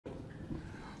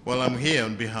Well, I'm here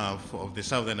on behalf of the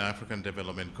Southern African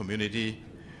Development Community.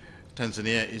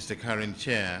 Tanzania is the current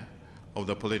chair of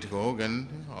the political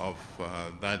organ of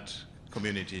that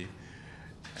community,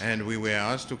 and we were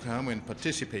asked to come and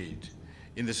participate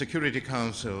in the Security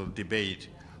Council debate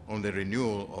on the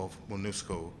renewal of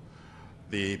MONUSCO,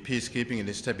 the peacekeeping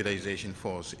and stabilization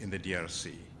force in the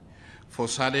DRC. For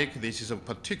SADC, this is of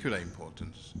particular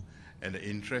importance and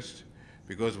interest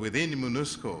because within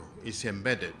MONUSCO is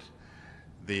embedded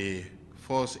the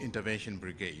Force Intervention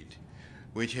Brigade,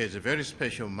 which has a very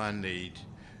special mandate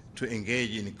to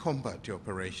engage in combat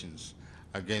operations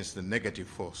against the negative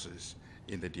forces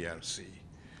in the DRC.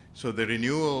 So the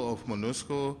renewal of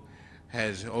MONUSCO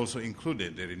has also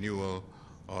included the renewal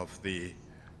of the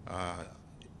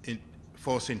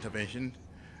force intervention,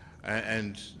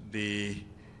 and the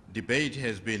debate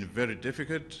has been very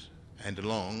difficult and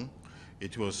long.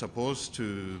 It was supposed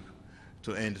to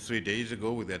end 3 days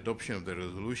ago with the adoption of the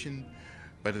resolution,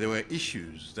 but there were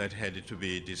issues that had to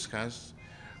be discussed,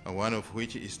 one of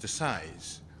which is the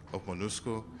size of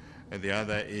MONUSCO, and the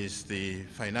other is the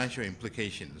financial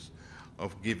implications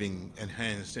of giving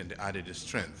enhanced and added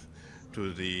strength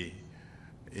to the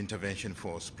intervention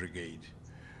force brigade.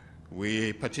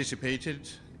 We participated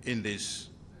in this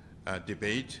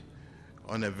debate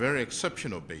on a very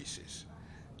exceptional basis.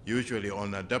 Usually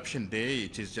on adoption day,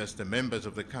 it is just the members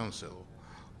of the council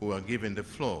who are given the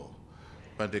floor.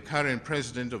 But the current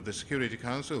president of the Security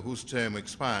Council, whose term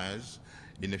expires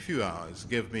in a few hours,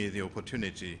 gave me the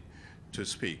opportunity to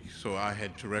speak. So I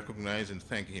had to recognize and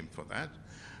thank him for that.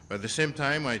 But at the same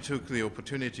time, I took the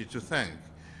opportunity to thank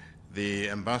the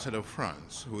ambassador of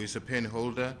France, who is a pen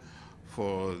holder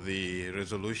for the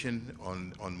resolution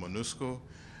on MONUSCO.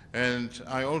 And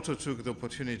I also took the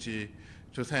opportunity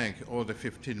to thank all the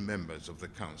 15 members of the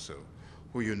Council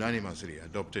who unanimously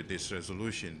adopted this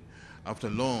resolution after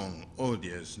long,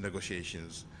 odious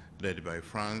negotiations led by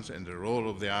France, and the role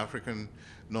of the African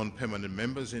non-permanent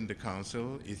members in the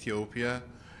Council, Ethiopia,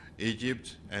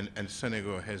 Egypt, and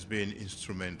Senegal has been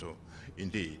instrumental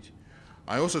indeed.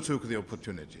 I also took the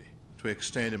opportunity to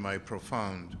extend my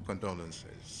profound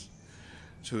condolences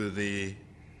to the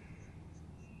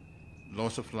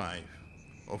loss of life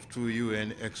of 2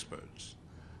 UN experts,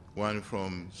 one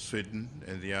from Sweden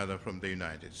and the other from the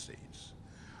United States,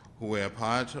 who were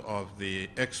part of the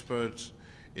experts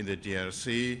in the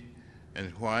DRC,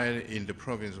 and while in the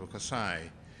province of Kasai,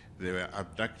 they were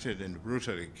abducted and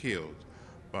brutally killed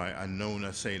by unknown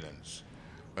assailants.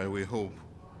 But we hope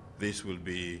this will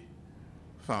be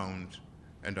found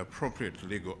and appropriate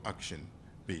legal action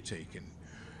be taken.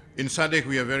 In SADC,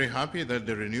 we are very happy that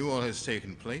the renewal has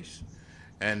taken place,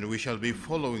 and we shall be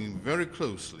following very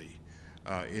closely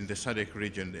in the SADC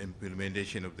region the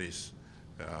implementation of this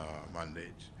mandate.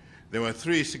 There were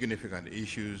 3 significant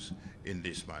issues in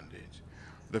this mandate.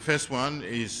 The first one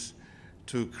is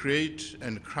to create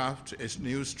and craft a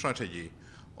new strategy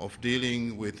of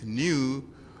dealing with new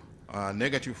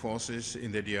negative forces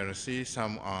in the DRC.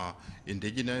 Some are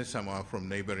indigenous, some are from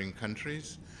neighboring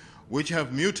countries, which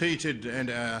have mutated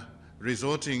and are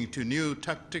resorting to new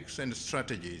tactics and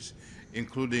strategies,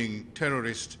 including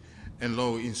terrorist and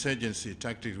low insurgency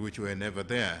tactics which were never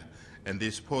there, and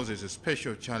this poses a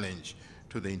special challenge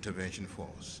to the intervention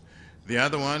force. The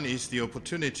other one is the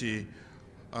opportunity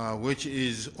which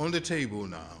is on the table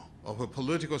now of a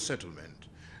political settlement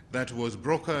that was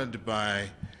brokered by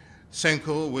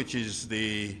SENCO, which is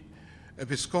the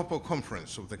Episcopal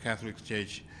Conference of the Catholic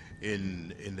Church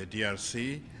in the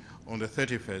DRC, on the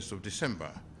 31st of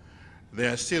December.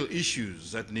 There are still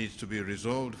issues that need to be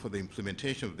resolved for the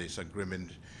implementation of this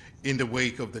agreement in the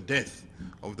wake of the death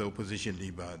of the opposition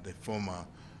leader, the former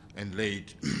and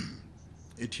late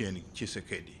Etienne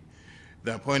Tshisekedi.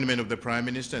 The appointment of the Prime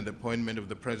Minister and the appointment of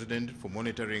the President for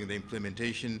monitoring the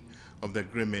implementation of the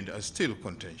agreement are still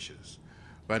contentious.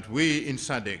 But we in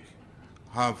SADC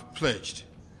have pledged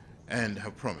and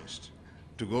have promised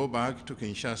to go back to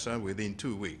Kinshasa within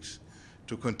 2 weeks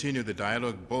to continue the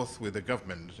dialogue both with the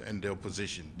government and the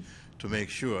opposition to make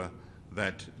sure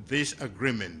that this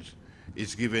agreement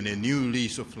is given a new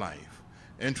lease of life,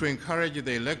 and to encourage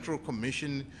the Electoral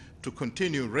Commission to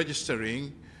continue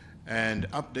registering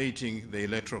and updating the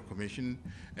Electoral Commission,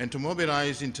 and to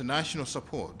mobilize international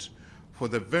support for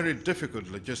the very difficult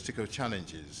logistical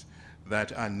challenges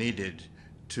that are needed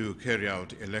to carry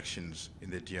out elections in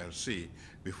the DRC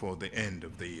before the end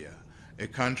of the year. A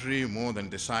country more than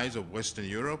the size of Western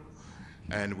Europe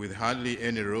and with hardly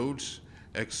any roads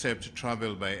except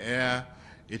travel by air,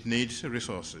 it needs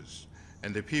resources.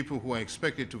 And the people who are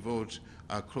expected to vote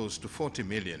are close to 40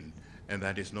 million, and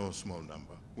that is no small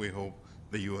number. We hope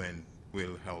the UN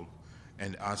will help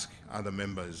and ask other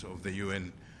members of the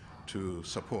UN to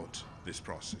support this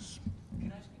process.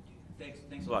 Can I ask you,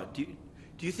 thanks a lot. Do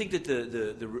you think that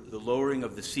the lowering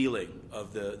of the ceiling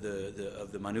of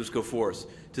the MONUSCO force,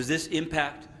 does this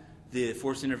impact the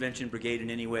Force Intervention Brigade in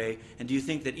any way? And do you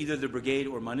think that either the brigade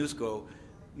or MONUSCO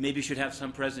maybe should have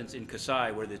some presence in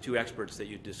Kasai, where the two experts that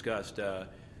you discussed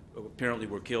apparently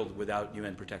were killed without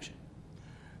UN protection?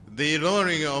 The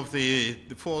lowering of the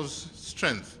force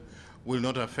strength will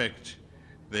not affect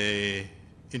the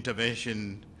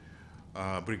intervention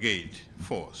brigade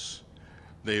force.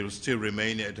 They will still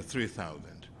remain at 3,000.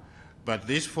 But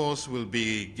this force will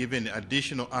be given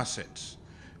additional assets,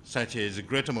 such as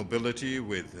greater mobility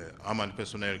with armored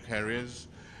personnel carriers,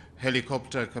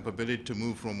 helicopter capability to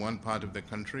move from one part of the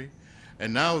country.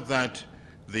 And now that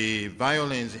the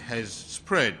violence has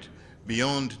spread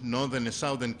beyond northern and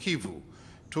southern Kivu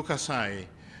to Kasai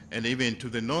and even to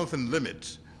the northern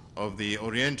limits of the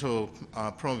Oriental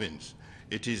province,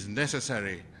 it is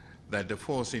necessary that the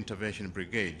Force Intervention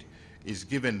Brigade is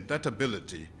given that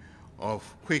ability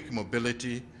of quick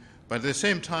mobility. But at the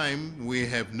same time, we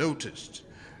have noticed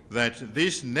that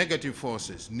these negative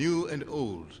forces, new and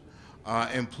old,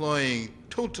 are employing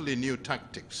totally new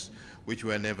tactics which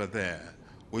were never there,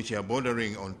 which are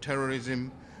bordering on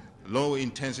terrorism,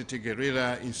 low-intensity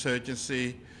guerrilla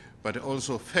insurgency, but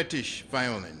also fetish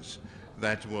violence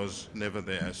that was never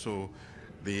there. So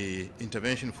the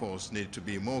intervention force needs to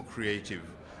be more creative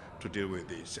to deal with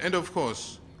this. And of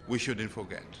course, we shouldn't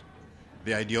forget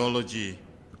the ideology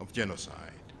of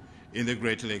genocide in the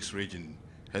Great Lakes region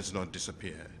has not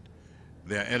disappeared.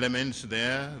 There are elements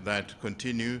there that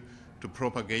continue to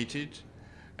propagate it,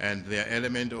 and there are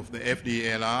elements of the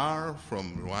FDLR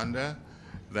from Rwanda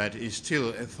that is still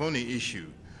a thorny issue,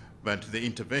 but the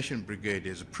intervention brigade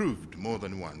has proved more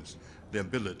than once the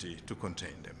ability to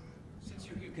contain them.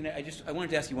 I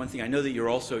wanted to ask you one thing. I know that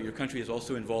your country is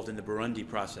also involved in the Burundi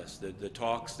process, the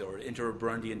talks or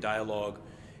inter-Burundian dialogue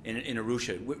in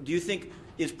Arusha. Do you think,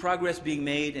 is progress being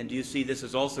made, and do you see this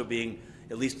as also being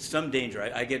at least some danger?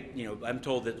 I'm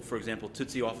told that, for example,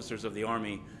 Tutsi officers of the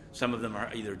army, some of them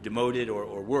are either demoted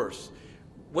or worse.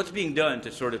 What's being done do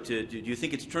you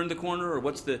think it's turned the corner, or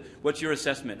what's your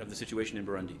assessment of the situation in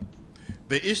Burundi?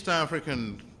 The East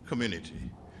African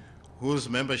community, whose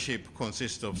membership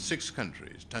consists of 6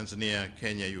 countries, Tanzania,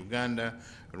 Kenya, Uganda,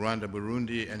 Rwanda,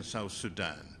 Burundi, and South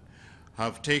Sudan,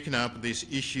 have taken up this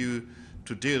issue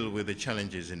to deal with the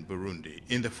challenges in Burundi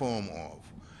in the form of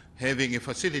having a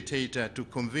facilitator to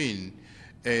convene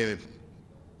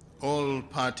all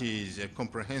parties,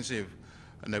 comprehensive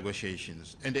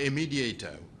negotiations, and a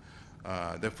mediator.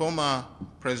 The former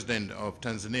president of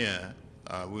Tanzania,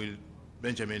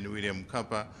 Benjamin William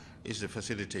Mkapa, is the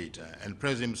facilitator, and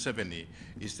President Museveni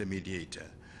is the mediator.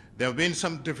 There have been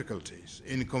some difficulties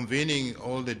in convening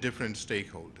all the different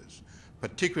stakeholders,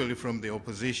 particularly from the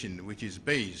opposition, which is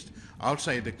based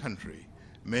outside the country,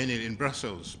 mainly in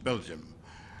Brussels, Belgium,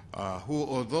 who,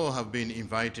 although have been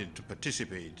invited to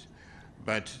participate,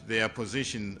 but their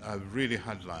position are really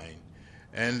hardline.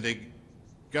 And the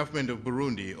government of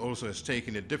Burundi also has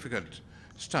taken a difficult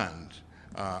stand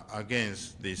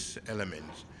against these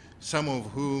elements, some of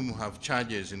whom have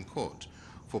charges in court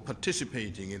for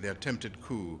participating in the attempted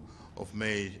coup of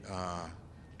May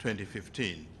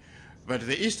 2015. But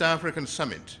the East African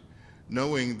Summit,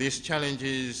 knowing these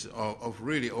challenges of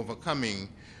really overcoming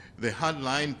the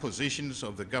hardline positions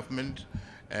of the government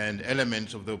and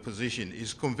elements of the opposition,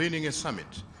 is convening a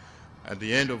summit at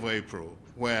the end of April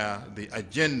where the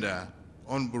agenda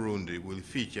on Burundi will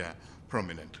feature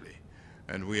prominently.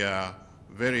 And we are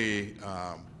very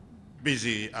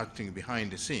busy acting behind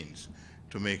the scenes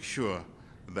to make sure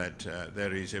that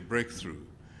there is a breakthrough.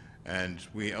 And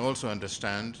we also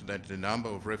understand that the number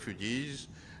of refugees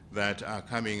that are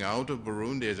coming out of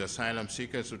Burundi as asylum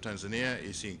seekers to Tanzania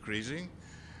is increasing.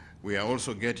 We are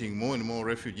also getting more and more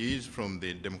refugees from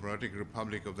the Democratic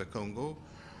Republic of the Congo,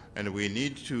 and we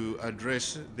need to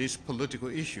address these political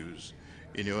issues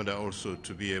in order also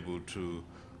to be able to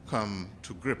come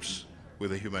to grips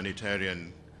with the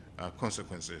humanitarian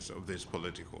consequences of this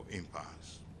political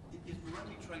impasse. Is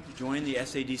Burundi trying to join the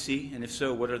SADC? And if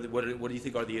so, what do you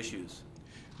think are the issues?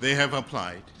 They have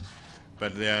applied,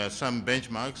 but there are some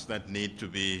benchmarks that need to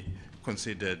be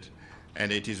considered,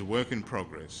 and it is work in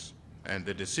progress. And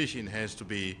the decision has to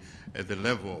be at the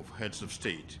level of heads of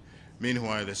state.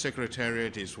 Meanwhile, the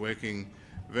Secretariat is working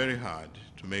very hard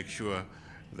to make sure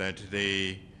that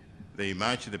they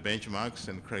match the benchmarks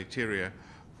and criteria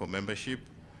for membership.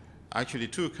 Actually,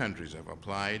 2 countries have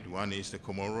applied. One is the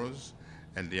Comoros,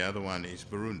 and the other one is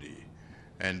Burundi.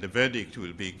 And the verdict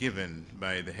will be given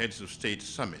by the Heads of State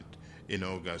Summit in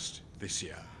August this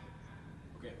year.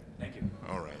 Okay, thank you.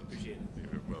 All right. Appreciate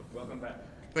it. You're welcome. Welcome back.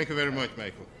 Thank you very much,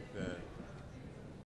 Michael.